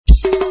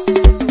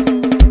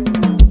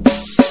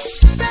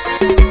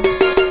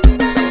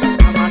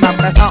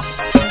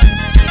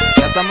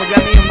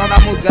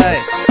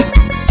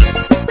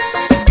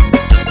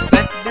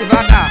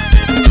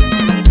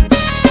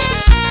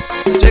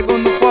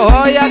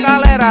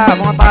galera à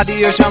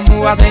vontade. Eu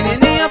chamo as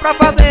menininhas pra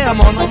fazer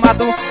amor no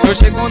mato. Eu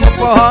chego no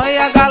forró e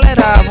a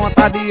galera à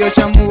vontade. Eu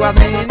chamo as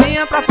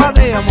menininhas pra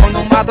fazer amor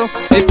no mato.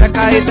 E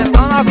presta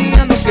atenção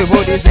novinha no que eu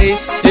vou dizer.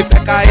 E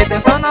presta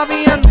atenção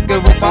novinha no que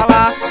eu vou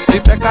falar. E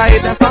presta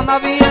atenção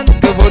novinha no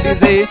que eu vou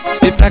dizer.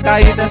 E presta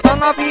atenção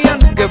novinha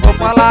no que eu vou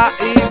falar.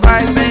 E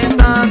vai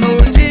sentando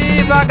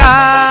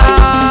devagar.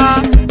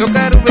 Eu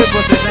quero ver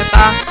você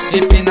sentar,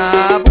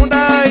 empinar a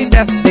bunda e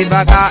desce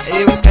devagar.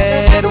 Eu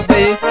quero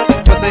ver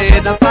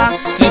você dançar,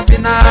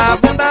 empinar a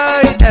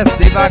bunda e desce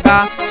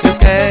devagar. Eu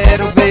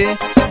quero ver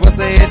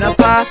você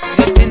dançar,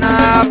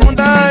 empinar a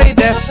bunda e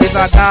desce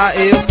devagar.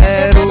 Eu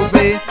quero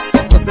ver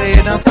você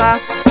dançar,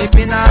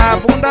 empinar a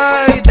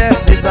bunda e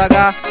desce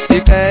devagar.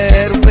 Eu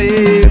quero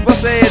ver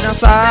você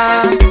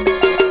dançar.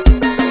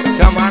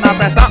 Chama na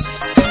pressão.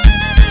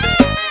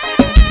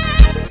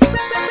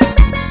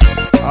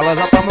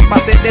 Alôzão pra meu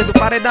parceiro desde o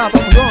paredão,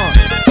 tamo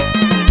junto.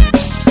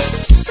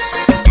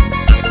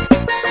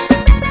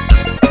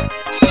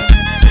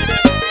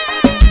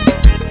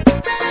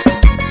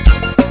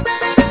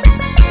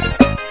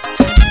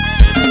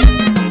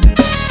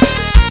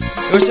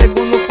 Eu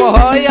chego no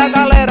forró e a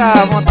galera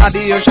à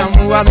vontade. Eu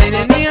chamo as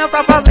menininhas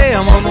pra fazer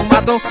amor no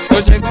mato.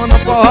 Eu chego no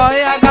forró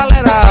e a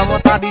galera à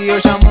vontade.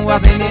 Eu chamo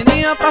as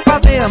menininhas pra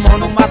fazer amor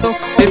no mato.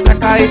 E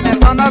presta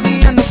atenção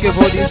novinha no que eu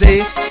vou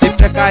dizer. E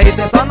presta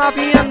atenção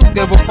novinha no que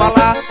eu vou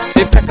falar.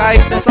 E presta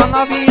atenção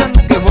novinha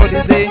no que eu vou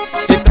dizer.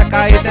 E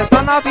presta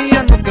atenção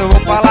novinha no que eu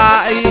vou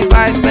falar. E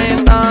vai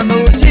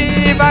sentando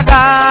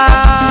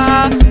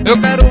devagar. Eu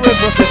quero ver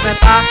você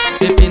sentar,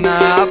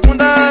 empinar a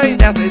bunda e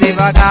desce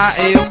devagar.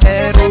 Eu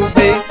quero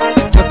ver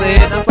você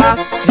dançar,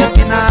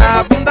 empinar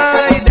a bunda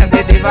e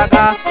desce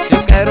devagar.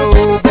 Eu quero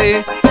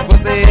ver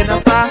você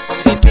dançar,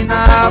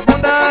 empinar a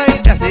bunda e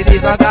desce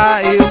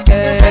devagar. Eu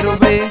quero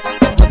ver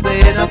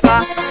você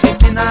dançar,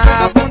 empinar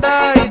a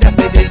bunda e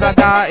desce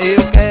devagar.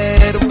 Eu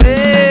quero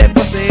ver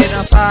você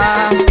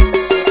dançar.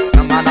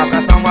 Chama na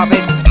pressão uma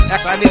vez, é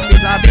Klebson,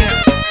 Pisadinha.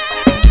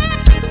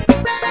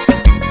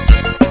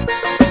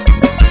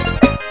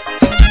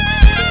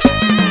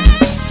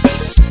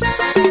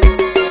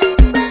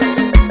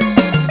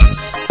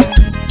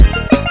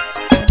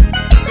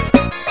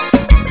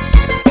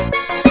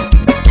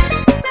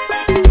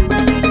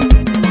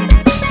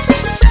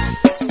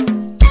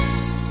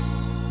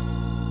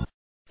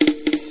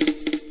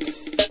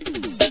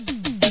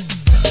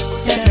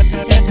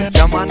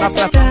 Na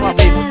pressão uma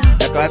vez,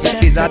 é Klebson,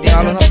 Pisadinha.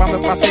 Alô pra meu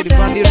parceiro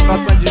Ivanildo,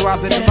 produção de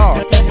Juazeiro do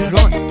Norte. Tamo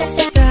junto.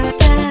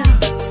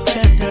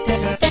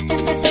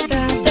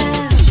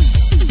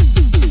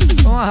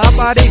 Uma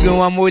rapariga,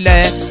 uma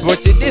mulher, vou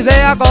te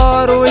dizer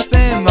agora o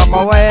esquema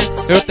qual é.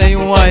 Eu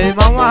tenho uma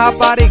irmã, uma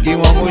rapariga e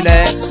uma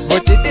mulher. Vou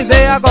te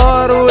dizer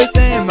agora o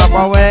esquema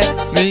qual é.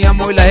 Minha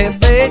mulher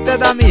respeita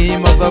da minha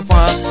irmã, sou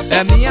fã.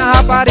 É minha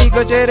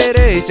rapariga,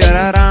 tchererê,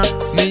 tchararã.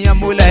 Minha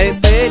mulher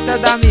respeita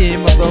da minha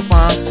irmã, sou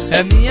fã.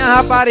 É minha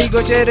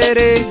rapariga,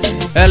 tchererê.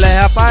 Ela é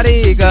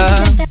rapariga.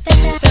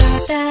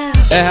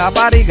 É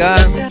rapariga.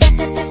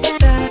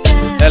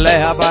 Ela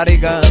é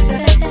rapariga.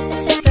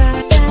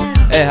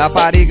 É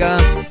rapariga.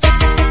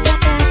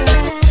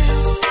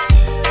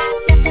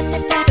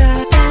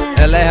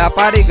 Ela é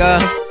rapariga.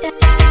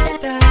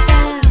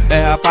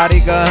 É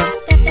rapariga.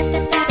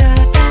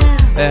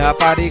 É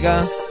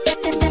rapariga.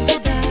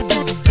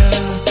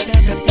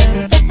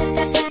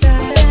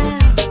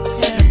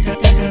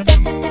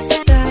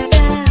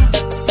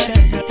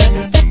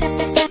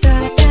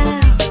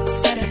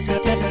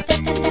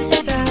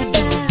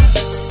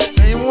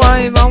 Tem uma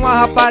irmã, uma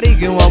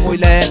rapariga e uma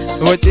mulher.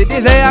 Vou te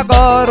dizer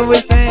agora o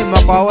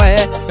esquema qual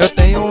é. Eu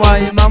tenho uma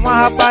irmã,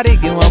 uma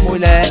rapariga e uma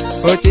mulher.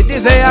 Vou te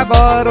dizer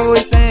agora o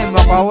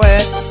esquema qual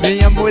é.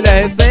 Minha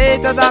mulher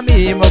respeita da minha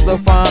irmã, sou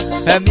fã.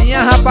 É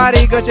minha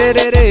rapariga,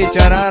 tchererê,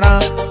 tchararã.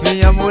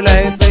 Minha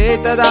mulher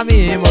respeita da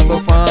minha irmã,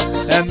 sou fã.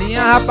 É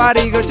minha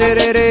rapariga,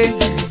 tchererê.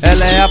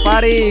 Ela é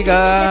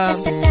rapariga.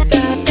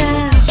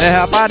 É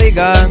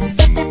rapariga.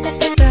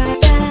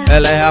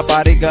 Ela é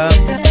rapariga.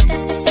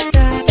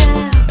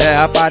 É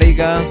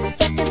rapariga.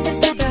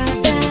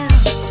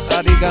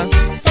 Rapariga.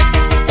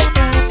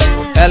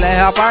 Ela é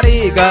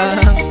rapariga.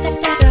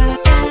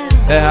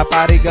 É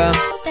rapariga.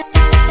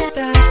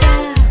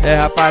 É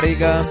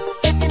rapariga.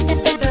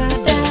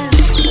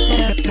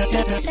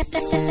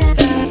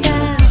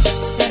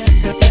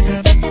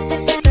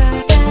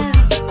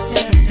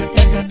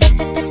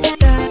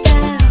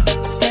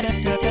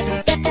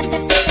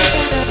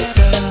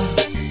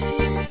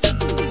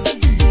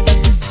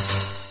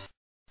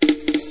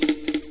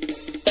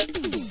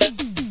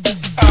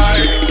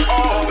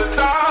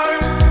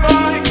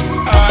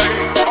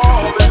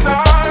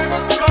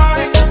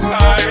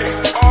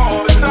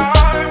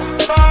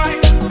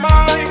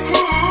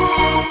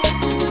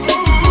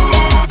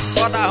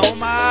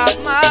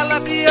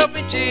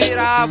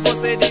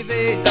 Você de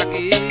vez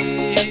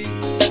aqui.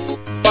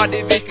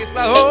 Pode ver que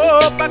essa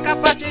roupa que a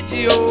partir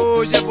de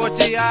hoje eu vou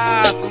te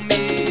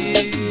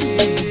assumir.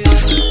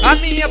 A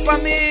minha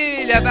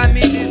família vai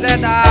me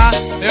deserdar,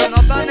 eu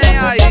não tô nem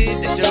aí,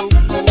 deixa eu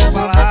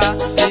falar.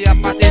 E a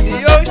partir de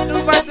hoje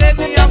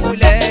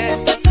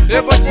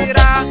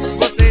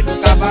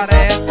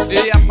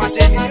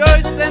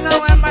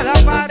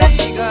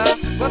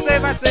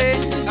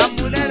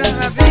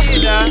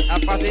A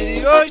partir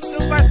de hoje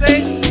tu vai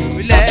ser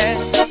mulher.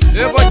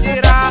 Eu vou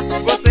tirar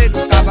você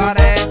do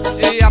cabaré.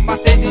 E a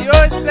partir de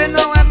hoje você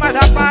não é mais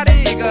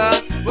rapariga.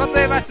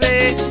 Você vai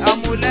ser a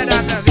mulher da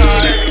minha vida.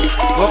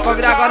 Vou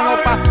convidar agora meu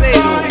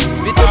parceiro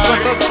Vitor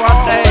Cantor do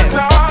Quartel.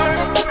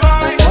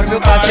 Bora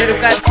meu parceiro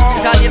Klebson,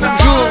 Pisadinha, tamo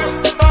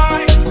junto.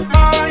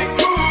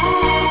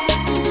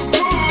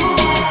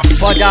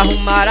 Pode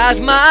arrumar as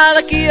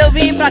malas que eu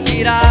vim pra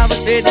tirar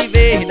você de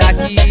vez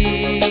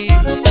daqui.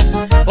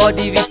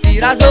 Pode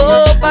vestir as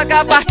roupas que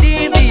a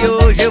partir de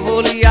hoje eu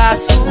vou lhe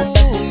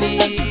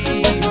assumir.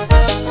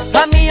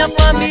 A minha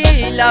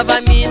família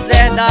vai me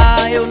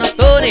deserdar, eu não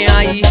tô nem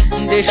aí,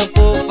 deixa o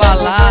povo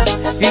falar.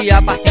 E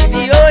a partir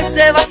de hoje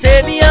você vai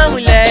ser minha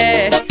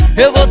mulher.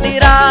 Eu vou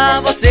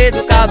tirar você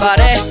do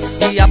cabaré.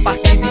 E a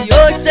partir de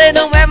hoje você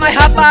não é mais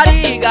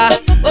rapariga.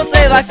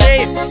 Você vai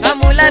ser a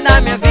mulher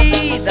da minha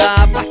vida.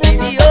 A partir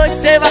de hoje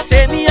você vai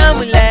ser minha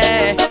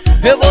mulher.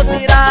 Eu vou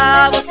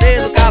tirar você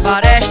do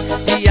cabaré.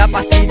 E a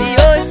partir de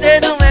hoje você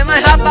não é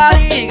mais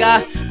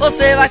rapariga.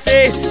 Você vai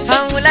ser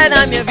a mulher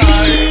da minha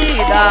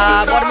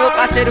vida. Bora meu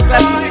parceiro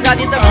Klebson,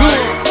 Pisadinha, tamo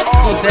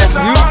junto. Sucesso,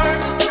 viu?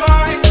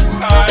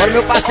 Bora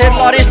meu parceiro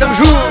Lourenço, tamo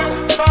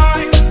junto.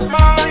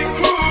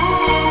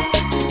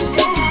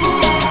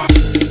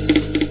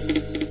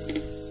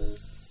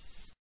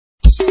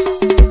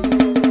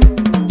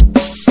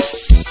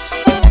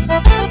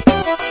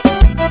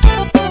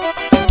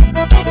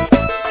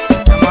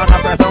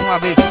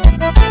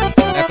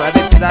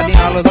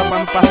 Pisadinha, alusão pra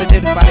meu parceiro de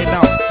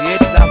paredão,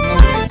 Tierry das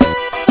nuvens.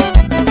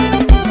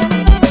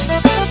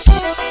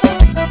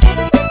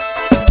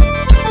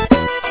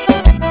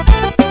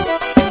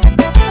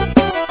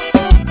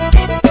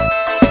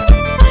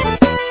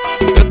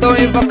 Eu tô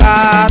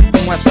invocado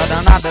com essa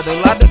danada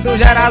do lado do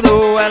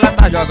gerador. Ela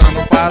tá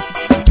jogando passo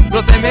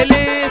pro sem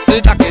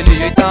melissa daquele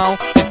jeitão.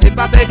 E se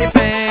bater de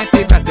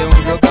frente vai ser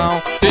um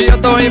jogão. E eu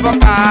tô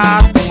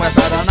invocado com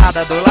essa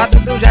danada do lado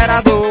do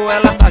gerador.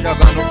 Ela tá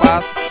jogando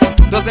passo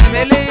tô sem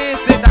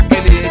melissa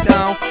daquele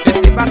jeitão. E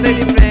se bater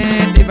de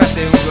frente vai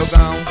ser um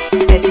jogão.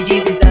 Desce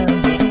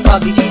deslizando,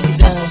 sobe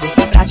deslizando.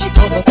 E pra te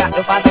provocar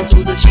eu faço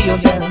tudo te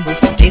olhando.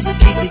 Desço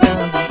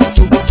deslizando,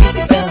 subo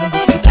deslizando.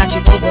 E pra te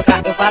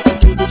provocar eu faço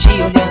tudo te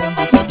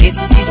olhando.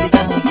 Desço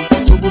deslizando,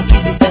 subo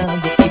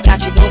deslizando. E pra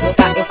te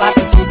provocar eu faço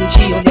tudo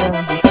te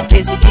olhando.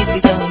 Desço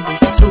deslizando,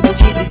 subo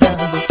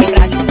deslizando. E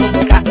pra te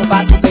provocar eu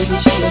faço tudo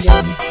te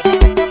olhando.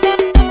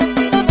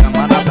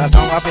 Chama na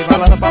pressão, vai vir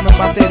balada pra meu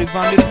parceiro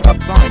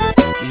Divulgações,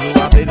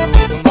 Divulgadeiro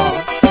do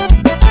Norte.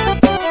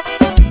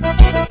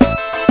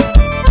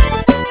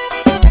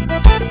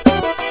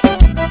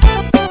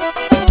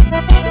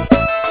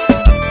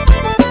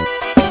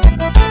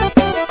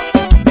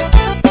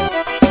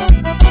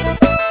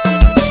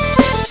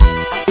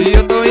 E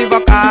eu tô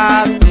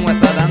invocado com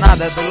essa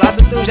danada do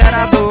lado do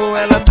gerador.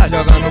 Ela tá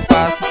jogando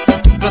passo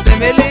pro sem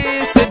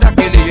melissa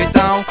daquele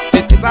jeitão. E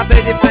se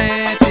bater de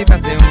frente vai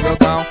ser um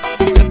jogão.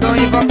 Eu tô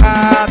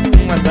invocado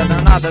com essa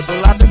danada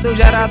do lado do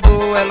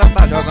gerador. Ela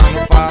tá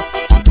jogando passo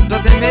pro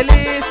sem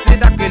melissa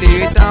daquele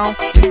jeitão.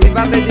 E se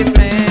bater de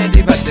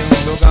frente vai ser um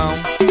jogão.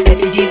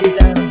 Desce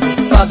deslizando,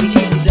 sobe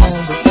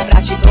deslizando. E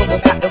pra te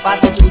provocar eu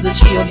faço tudo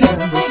te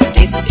olhando.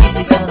 Desço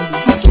deslizando,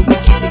 subo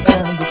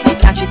deslizando. E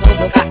pra te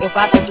provocar eu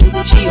faço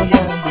tudo te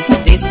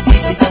olhando. Desço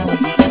deslizando,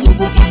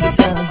 subo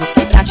deslizando.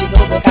 E pra te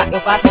provocar eu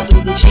faço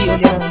tudo te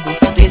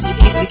olhando. Desço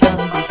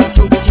deslizando,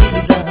 subo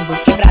deslizando.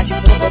 E pra te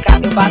provocar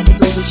eu faço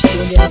tudo te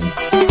olhando.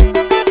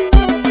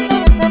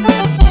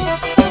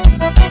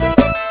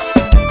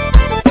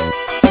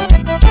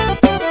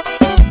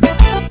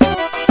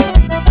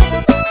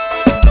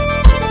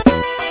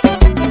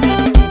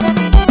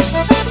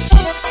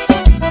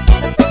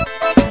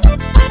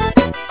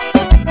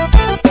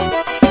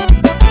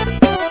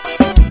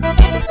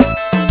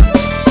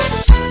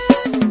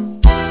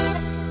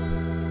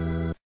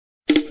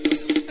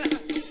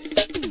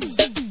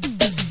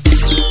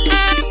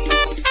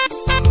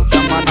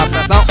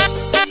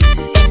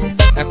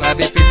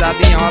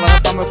 Pisadinha,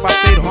 rolando pra meu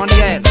parceiro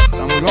Melhores.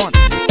 Tamo junto.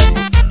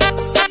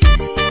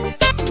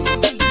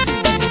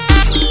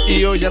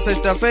 E hoje é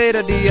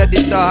sexta-feira, dia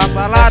de torrar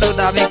salário.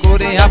 Da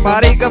vincura em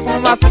rapariga,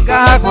 fumar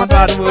cigarro.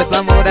 Contrário, esse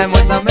amor é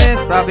muito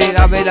menos pra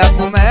virar abelha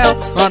com mel.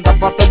 Manda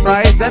foto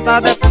pra ir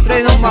sentada,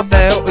 encontrei no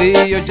motel.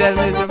 E hoje é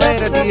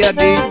sexta-feira, dia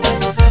de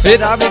e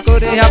da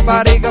vincura em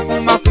rapariga,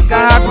 fumar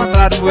cigarro.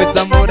 Contrário, esse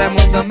amor é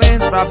muito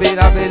menos pra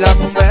virar abelha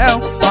com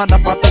mel. Manda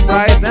foto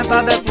pra ir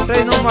sentada,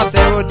 encontrei no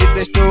motel. Hoje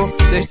sextou,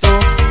 sextou,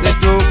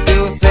 sextou, que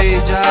eu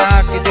sei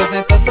já que Deus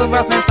sentou, tu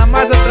vai sentar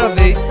mais outra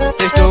vez.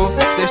 Sextou,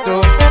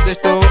 sextou,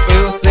 sextou,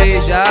 eu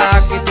sei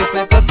já que Deus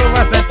sentou, tu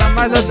vai sentar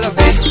mais outra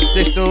vez.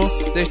 Sextou,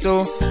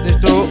 sextou,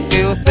 sextou, que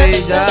eu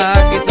sei já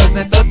que Deus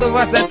sentou, tu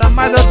vai sentar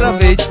mais outra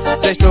vez.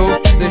 Sextou,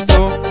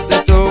 sextou,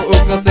 sextou, o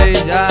que eu sei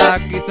já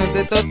que Deus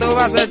sentou, tu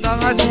vai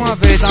sentar mais uma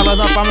vez.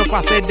 Alusão pra meu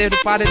parceiro desde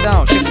o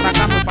paredão, chega pra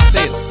cá meu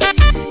parceiro.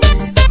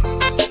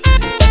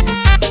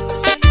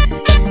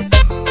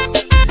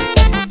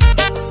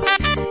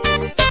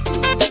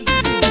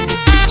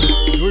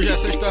 Hoje é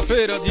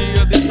sexta-feira,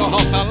 dia de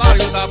torrar o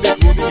salário. Da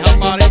bicuda em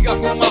rapariga,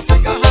 fumaça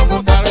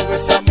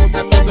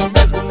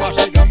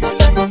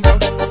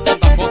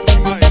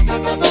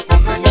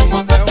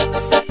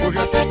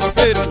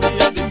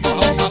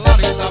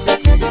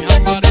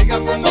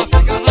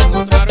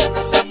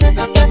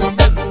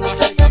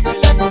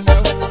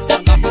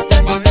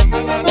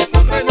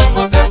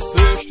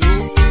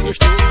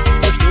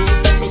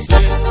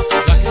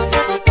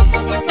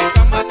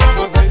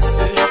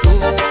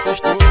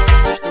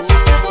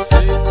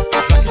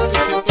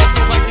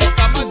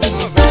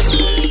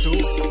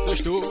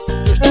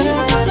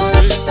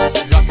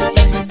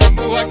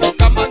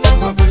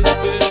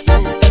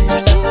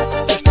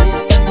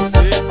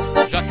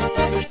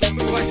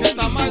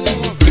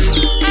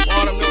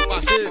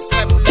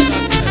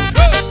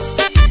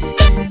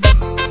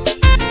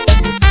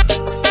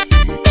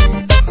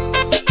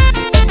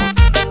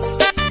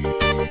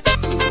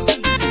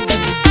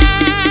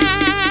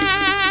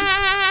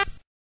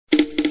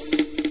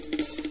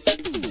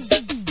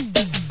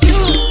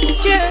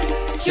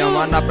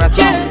chamando a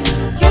pressão.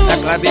 É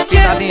Kleber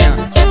Pisadinha,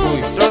 o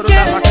estouro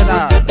da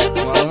faculdade.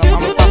 Alô,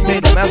 meu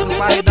parceiro, verso do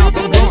paredão,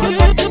 tamo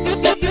junto.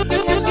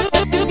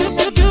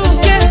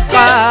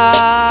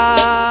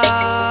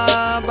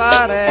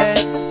 Cabaré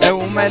é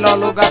o melhor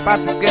lugar pra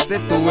te esquecer,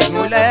 tu és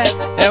mulher.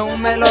 É o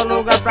melhor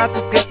lugar pra te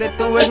esquecer,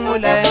 tu és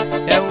mulher.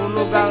 É o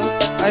lugar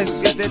pra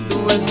esquecer,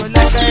 tu és mulher.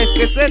 Quer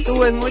esquecer,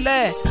 tu és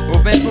mulher. Ou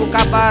vem pro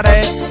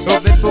cabaré, ou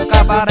vem pro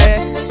cabaré,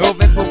 ou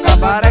vem pro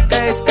cabaré.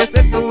 Quer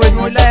esquecer, tu és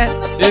mulher.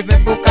 E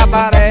vem pro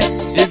cabaré,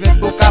 e vem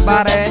pro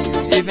cabaré,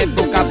 e vem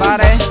pro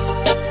cabaré.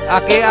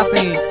 Aqui é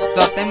assim,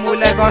 só tem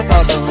mulher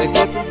gostosa,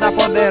 enquanto tá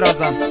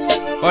poderosa.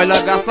 Olha,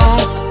 garçom,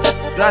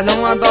 traz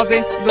uma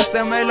dose do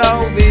seu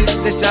melhor ouvir.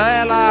 Deixa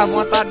ela à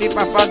vontade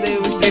pra fazer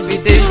o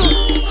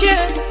striptease.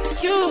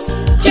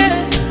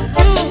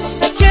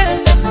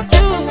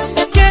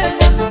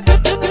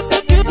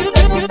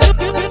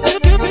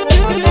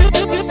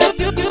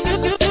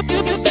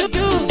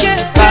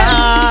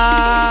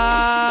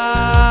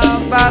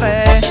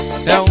 Cabaré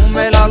é o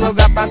melhor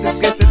lugar pra te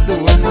esquecer, tu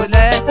és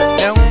mulher.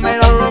 É o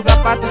melhor lugar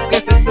pra te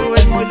esquecer, tu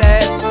és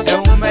mulher. É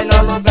o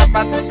melhor lugar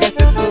pra te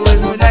esquecer, tu és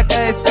mulher.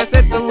 Quer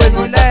esquecer, tu és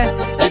mulher.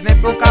 E vem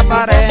pro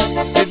cabaré,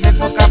 e vem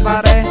pro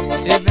cabaré,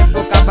 e vem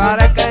pro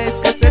cabaré. Quer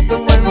esquecer,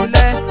 tu és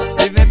mulher.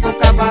 E vem pro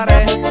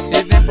cabaré,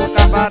 e vem pro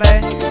cabaré,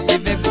 e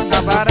vem pro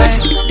cabaré.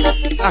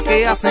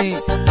 Aqui assim,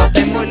 só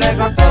tem mulher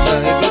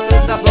gostosa, e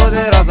tu tá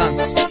poderosa.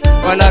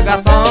 Olha,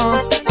 garçom,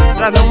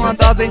 traz uma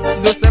dose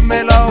do seu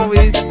melhor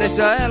whisky.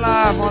 Deixa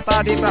ela à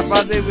vontade pra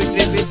fazer o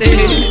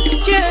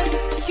striptease.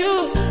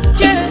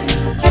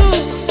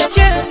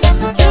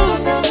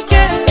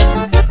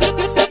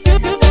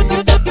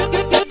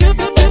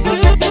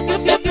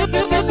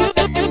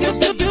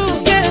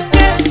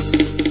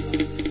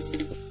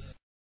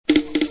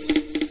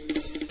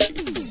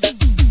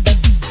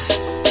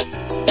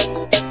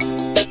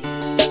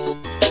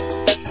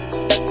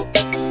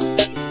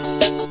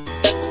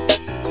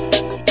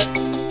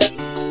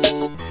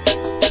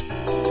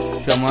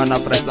 Chamando a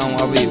pressão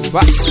ao vivo.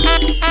 Vai.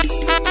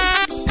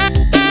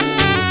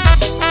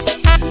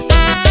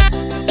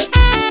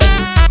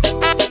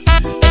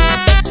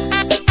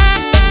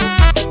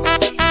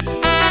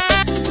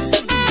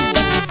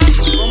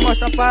 Vou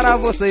mostrar para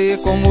você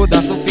como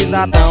dança o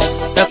pisadão.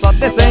 É só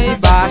descer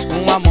embaixo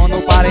com a mão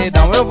no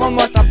paredão. Eu vou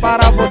mostrar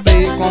para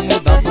você como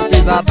dança o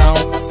pisadão.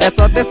 É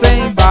só descer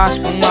embaixo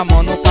com a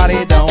mão no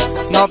paredão.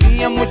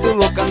 Novinha muito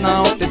louca,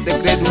 não tem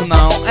segredo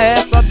não.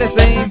 É só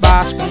descer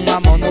embaixo com a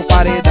mão no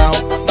paredão.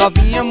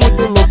 Novinha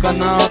muito louca,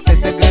 não tem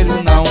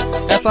segredo não.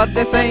 É só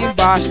descer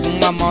embaixo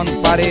com a mão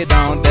no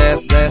paredão.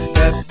 Desce, desce,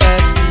 desce,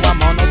 desce com a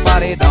mão no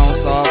paredão.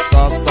 Sobe,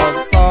 sobe, sobe,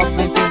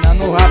 sobe,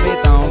 empinando o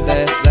rabetão.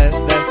 Desce, desce,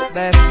 desce,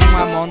 desce com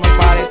a mão no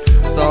paredão.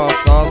 Sobe,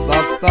 sobe,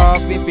 sobe,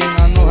 sobe,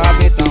 empinando o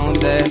rabetão.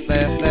 Desce,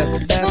 desce, desce,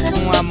 desce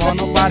com a mão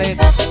no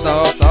paredão.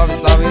 Sobe, sobe,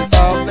 sobe,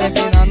 sobe,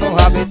 empinando o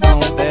rabetão.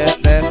 Desce,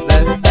 desce,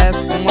 desce, desce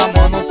com a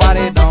mão no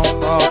paredão.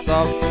 Sobe,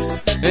 sobe,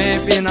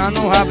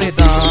 empinando o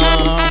rabetão.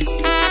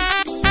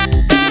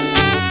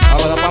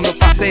 Alô, pra meu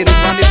parceiro,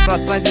 Band de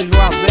Produções de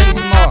Juazeiro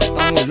do Norte,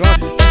 tamo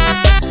junto.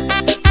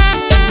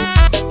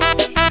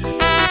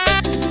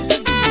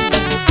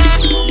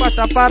 Vou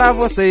mostrar para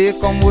você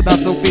como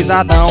dança o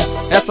pisadão.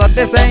 É só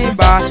descer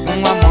embaixo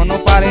com a mão no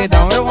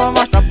paredão. Eu vou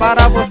mostrar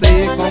para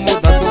você como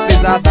dança o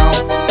pisadão.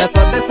 É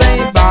só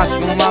descer embaixo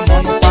com a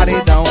mão no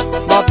paredão.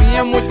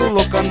 Novinha muito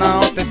louca, não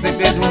tem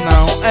segredo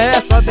não.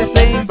 É só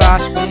descer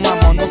embaixo com a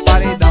mão no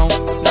paredão.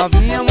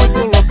 Novinha muito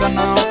louca,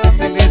 não tem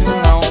segredo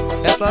não.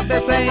 É só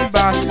descer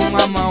embaixo com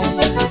a mão.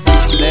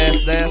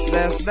 Desce, desce,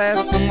 desce,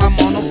 desce com a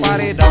mão no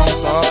paredão.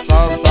 Sobe,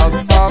 sobe, sobe,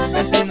 sobe,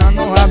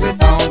 empinando o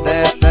rabetão.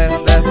 Desce, desce,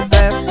 desce,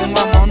 desce com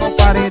a mão no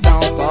paredão.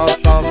 Sobe,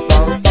 sobe,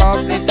 sobe,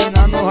 sobe,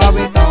 empinando o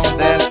rabetão.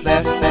 Desce,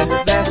 desce, desce,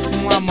 desce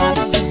com a mão.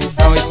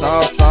 Então e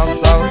sobe, sobe,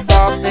 sobe,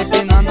 sobe,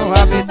 empinando o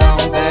rabetão.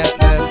 Desce,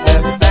 desce,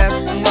 desce, desce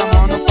com a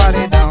mão no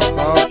paredão.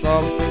 Sobe,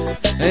 sobe,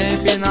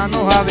 empinando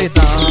o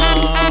rabetão.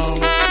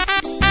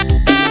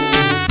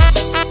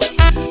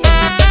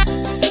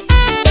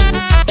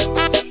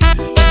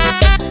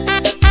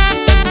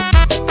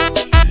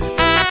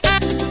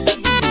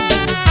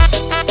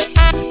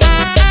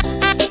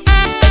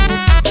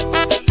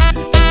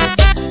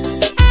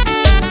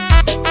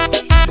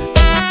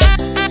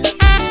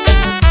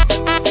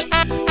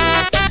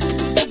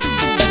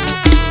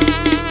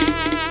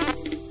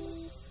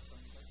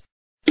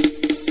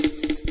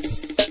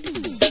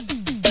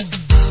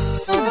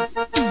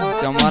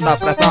 Chamando a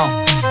pressão,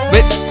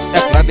 é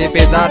Kleber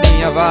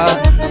Pisadinha, vai.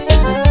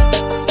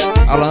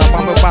 Alô,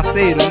 pra meu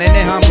parceiro,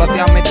 Nenê Ramos,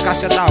 loteamento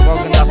Caixa d'Água,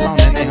 organização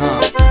Nenê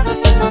Ramos.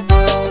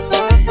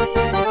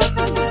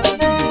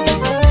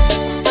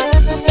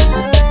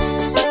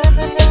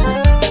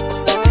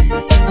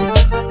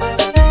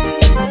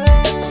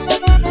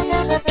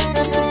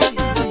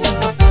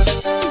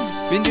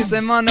 Fim de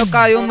semana eu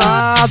caio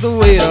na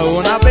zoeira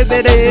ou na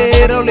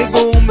bebedeira, eu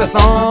ligo o meu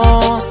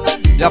som.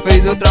 Já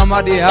fiz o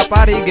trama de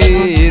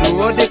raparigueiro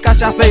ou de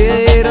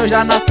cachaceiro, eu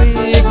já nasci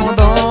com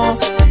dom.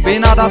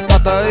 Final das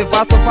contas eu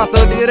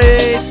faço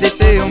direito.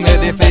 Tentei o meu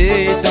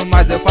defeito,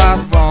 mas eu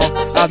faço bom.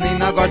 As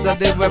meninas gostam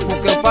de eu é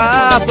porque eu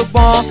faço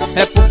bom.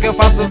 É porque eu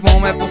faço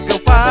bom, é porque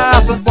eu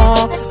faço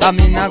bom. A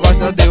menina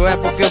gosta de eu é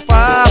porque eu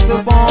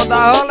faço bom.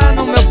 Dá rolê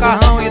no meu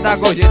carrão e dá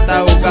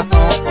gorjeta o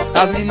garçom.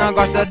 As meninas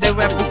gostam de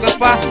eu é porque eu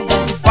faço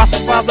bom. Faço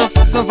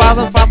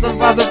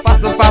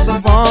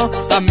bom.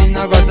 A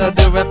menina gosta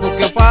de eu é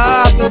porque eu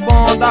faço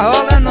bom. Dá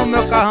rolê no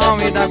meu carrão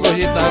e dá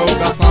gorjeta o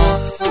garçom.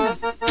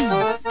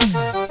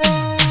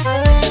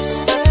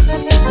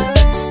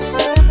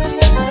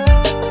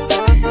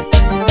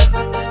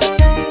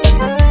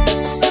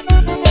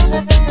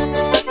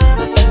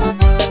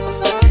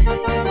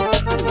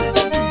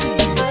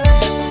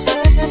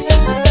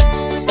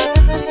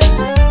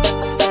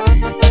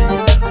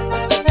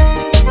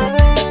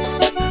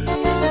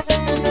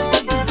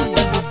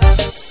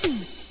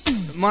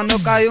 Mano, eu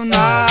caio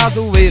na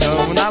zoeira,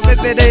 na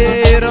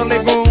bebedeira,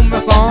 ligou o meu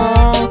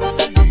som.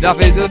 Já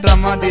fez o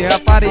drama de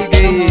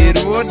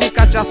raparigueiro ou de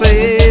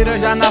cachaceiro,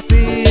 já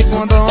nasci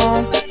com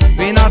dom.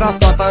 Final das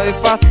contas eu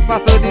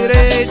faço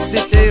direito.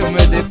 Tentei o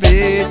meu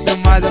defeito,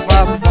 mas eu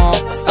faço bom.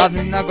 As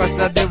meninas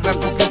gostam de eu é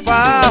porque eu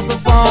faço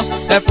bom.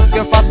 É porque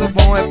eu faço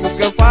bom, é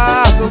porque eu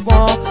faço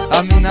bom.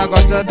 As meninas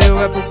gostam de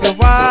eu é porque eu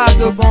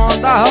faço bom.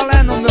 Dá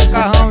rolê no meu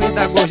carrão e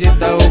dá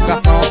gorjeta o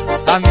garçom.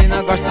 A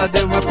menina gosta de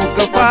eu é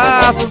porque eu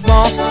faço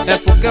bom. É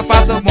porque eu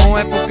faço bom,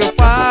 é porque eu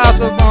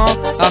faço bom.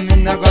 A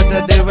menina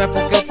gosta de eu é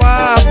porque eu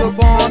faço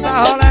bom.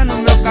 Dá rolê no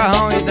meu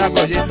carrão e dá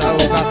gorjeta o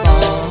garçom.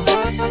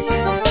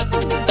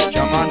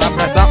 Chama na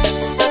pressão,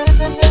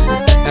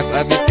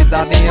 é Kevi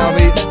Pisadinha ao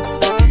vivo.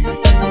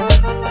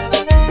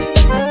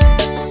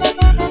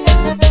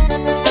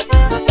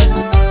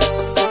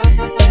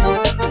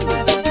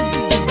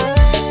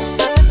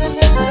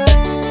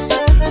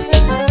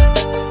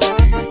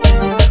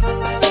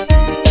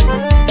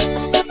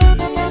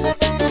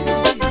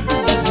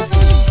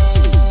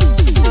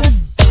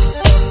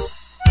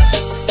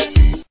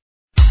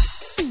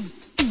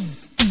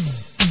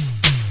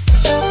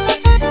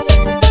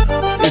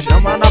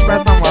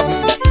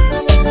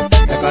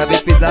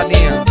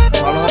 Pisadinha,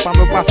 falando pra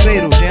meu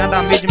parceiro, Jean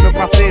da mídia, meu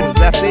parceiro,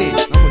 Zé C,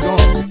 tamo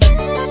junto.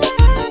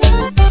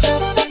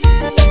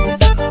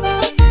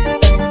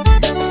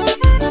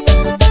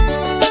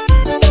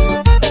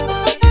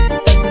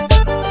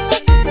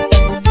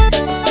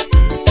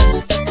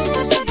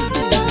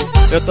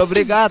 Eu tô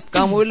brigado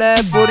com a mulher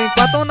por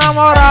enquanto na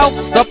moral,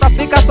 só pra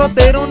ficar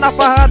solteiro na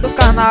farra do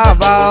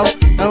carnaval.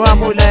 Eu a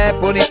mulher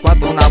por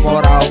enquanto na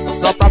moral,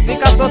 só pra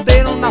ficar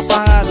solteiro na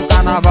farra do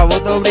carnaval. Eu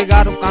tô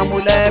brigado com a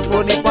mulher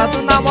por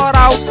enquanto na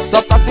moral,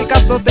 só pra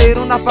ficar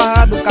solteiro na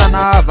farra do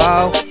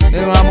carnaval.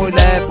 Eu a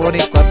mulher por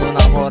enquanto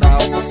na moral,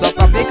 só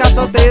pra ficar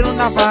solteiro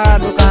na farra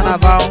do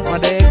carnaval.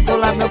 Mandei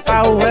colar meu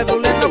carro,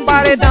 regulei meu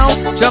paredão,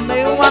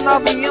 chamei uma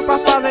novinha pra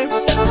fazer.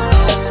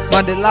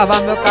 Mandei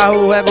lavar meu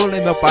carro,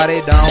 regulei meu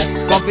paredão,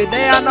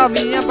 convidei a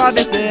novinha pra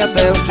descer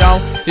até o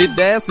chão. E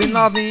desce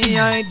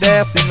novinha, e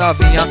desce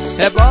novinha,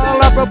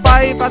 rebola pro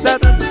pai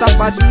fazendo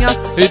safadinha.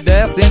 E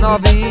desce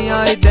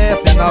novinha, e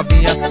desce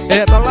novinha,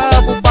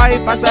 rebola pro pai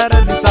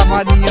fazendo de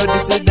safadinha. Eu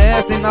disse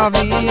desce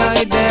novinha,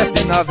 e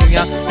desce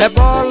novinha,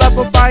 rebola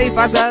pro pai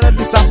fazendo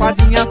de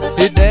safadinha.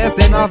 E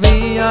desce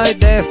novinha, e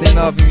desce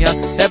novinha,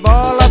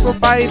 rebola pro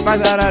pai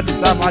fazendo de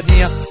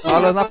safadinha.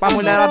 Olha pra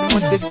mulherada do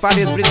município de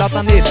Paris, Brito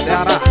Altaneiro,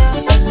 Ceará.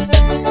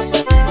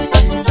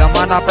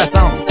 Chama na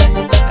pressão,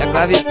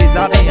 é Kevi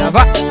Pisadinha,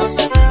 vai!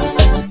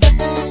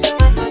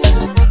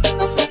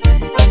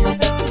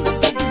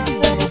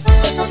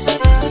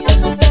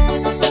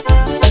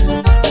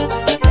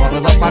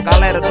 Olha pra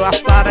galera do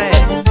Assaré,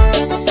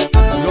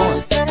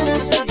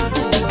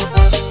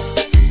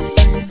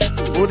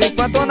 por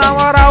enquanto na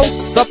moral,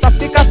 só pra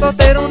ficar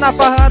solteiro na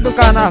farra do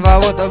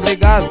carnaval. Eu tô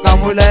brigado com a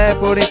mulher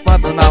por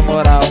enquanto na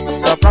moral,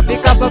 só pra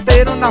ficar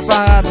solteiro na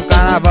farra do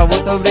carnaval.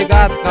 Eu tô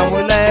brigado com a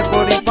mulher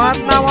por enquanto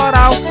na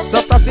moral,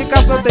 só pra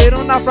ficar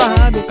solteiro na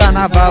farra do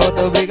carnaval. Eu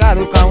tô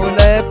brigado com a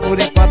mulher por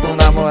enquanto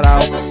na moral,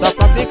 só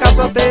pra ficar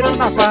solteiro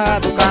na farra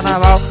do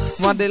carnaval.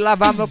 Mandei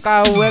lavar meu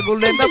carro,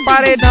 regulei meu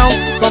paredão,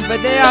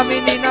 convidei a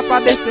menina pra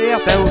descer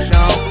até o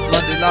chão.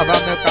 Mandei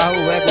lavar meu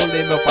carro,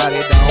 regulei meu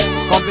paredão,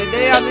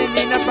 convidei a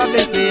menina pra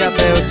descer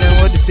até o chão.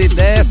 Eu disse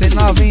desce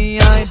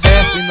novinha, e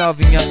desce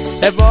novinha,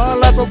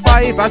 rebola pro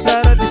pai faz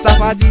cara de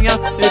safadinha.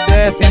 E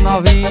desce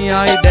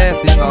novinha, e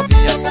desce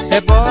novinha,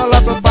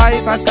 rebola pro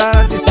pai faz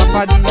cara de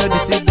safadinha. Eu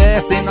disse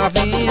desce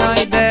novinha,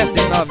 e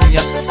desce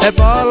novinha,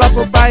 rebola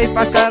pro pai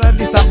faz cara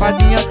de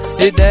safadinha.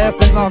 E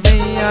desce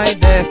novinha, e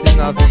desce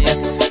novinha,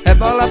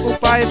 rebola pro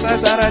pai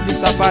faz cara de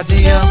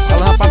safadinha.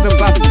 Falando pra meu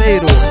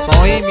parceiro,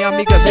 com aí minha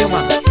amiga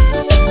Zilma,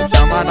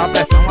 chama na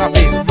pressão a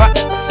vez, vai!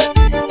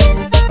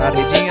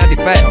 Paredinha de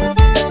ferro.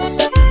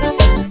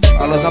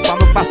 Alô, pra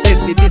meu parceiro,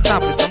 Bibi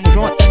Sample.